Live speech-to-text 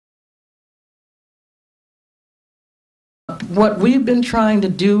what we've been trying to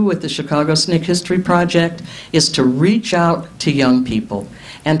do with the Chicago SNCC History Project is to reach out to young people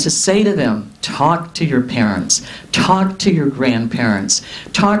and to say to them, talk to your parents, talk to your grandparents,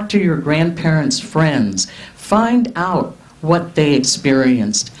 talk to your grandparents' friends, find out what they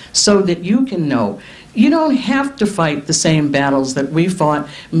experienced so that you can know. You don't have to fight the same battles that we fought.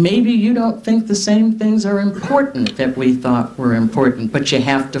 Maybe you don't think the same things are important that we thought were important, but you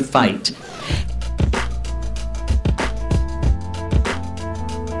have to fight.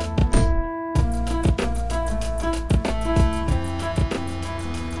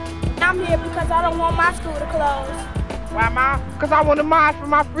 I'm here because I don't want my school to close. Why, Mom? Because I want to march for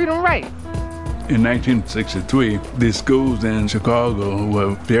my freedom right. In 1963, the schools in Chicago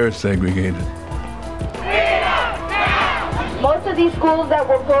were very segregated. Most of these schools that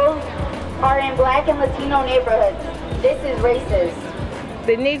were closed are in Black and Latino neighborhoods. This is racist.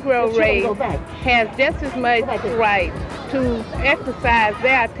 The Negro race has just as much right to exercise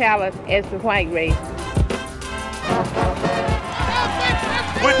their talents as the white race.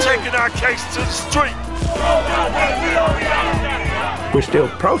 We're taking our case to the street. We're still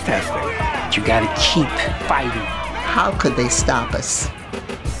protesting. You gotta keep fighting. How could they stop us?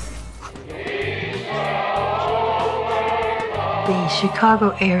 The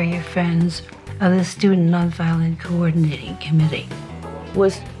Chicago Area Friends of the Student Nonviolent Coordinating Committee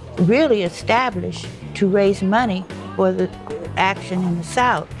was really established to raise money for the action in the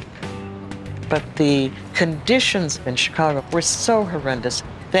South. But the conditions in Chicago were so horrendous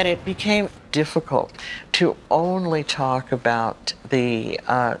that it became difficult to only talk about the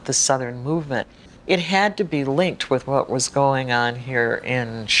Southern movement. It had to be linked with what was going on here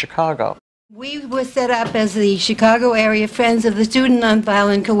in Chicago. We were set up as the Chicago Area Friends of the Student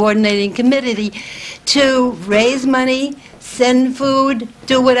Nonviolent Coordinating Committee to raise money, send food,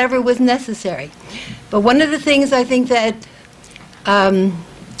 do whatever was necessary. But one of the things I think that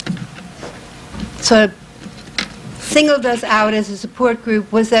sort of singled us out as a support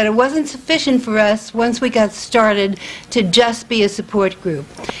group was that it wasn't sufficient for us, once we got started, to just be a support group.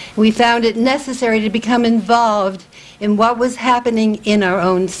 We found it necessary to become involved in what was happening in our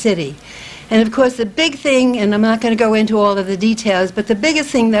own city. And of course the big thing, and I'm not going to go into all of the details, but the biggest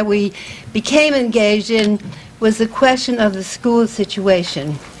thing that we became engaged in was the question of the school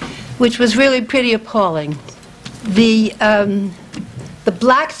situation, which was really pretty appalling. The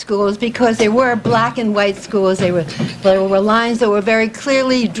black schools, because they were black and white schools, there were lines that were very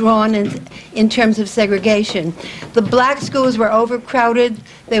clearly drawn in terms of segregation. The black schools were overcrowded,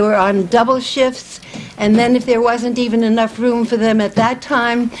 they were on double shifts, and then if there wasn't even enough room for them at that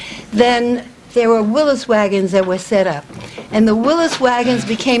time, then there were Willis wagons that were set up. And the Willis wagons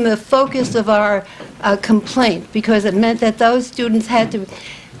became the focus of our complaint, because it meant that those students had to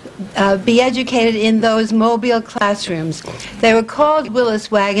be educated in those mobile classrooms. They were called Willis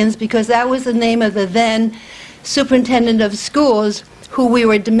wagons because that was the name of the then superintendent of schools who we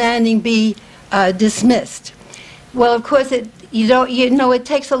were demanding be dismissed. Well, of course, it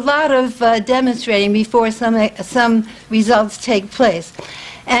takes a lot of demonstrating before some results take place.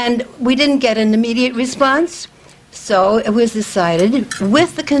 And we didn't get an immediate response, so it was decided,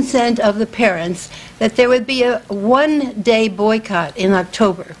 with the consent of the parents, that there would be a one-day boycott in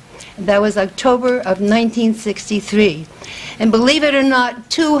October. That was October of 1963. And believe it or not,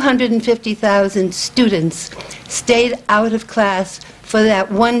 250,000 students stayed out of class for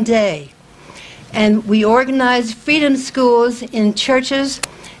that one day. And we organized freedom schools in churches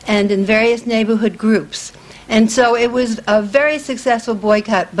and in various neighborhood groups. And so it was a very successful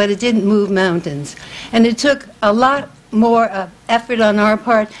boycott, but it didn't move mountains. And it took a lot more effort on our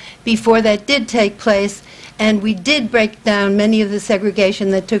part before that did take place. And we did break down many of the segregation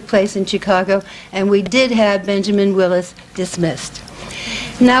that took place in Chicago, and we did have Benjamin Willis dismissed.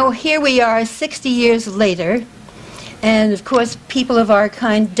 Now here we are 60 years later, and of course people of our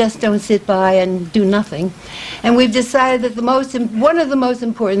kind just don't sit by and do nothing. And we've decided that one of the most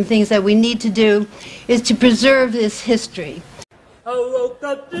important things that we need to do is to preserve this history. I woke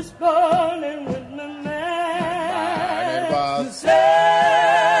up this morning with my man to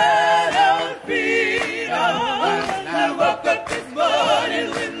set our feet on. I woke up this morning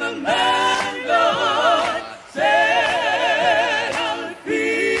with my man, Lord, set our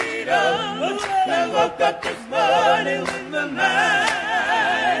feet on. I woke up this morning with my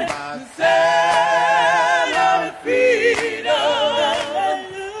man to set our feet on.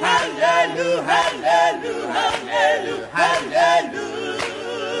 Hallelujah, hallelujah.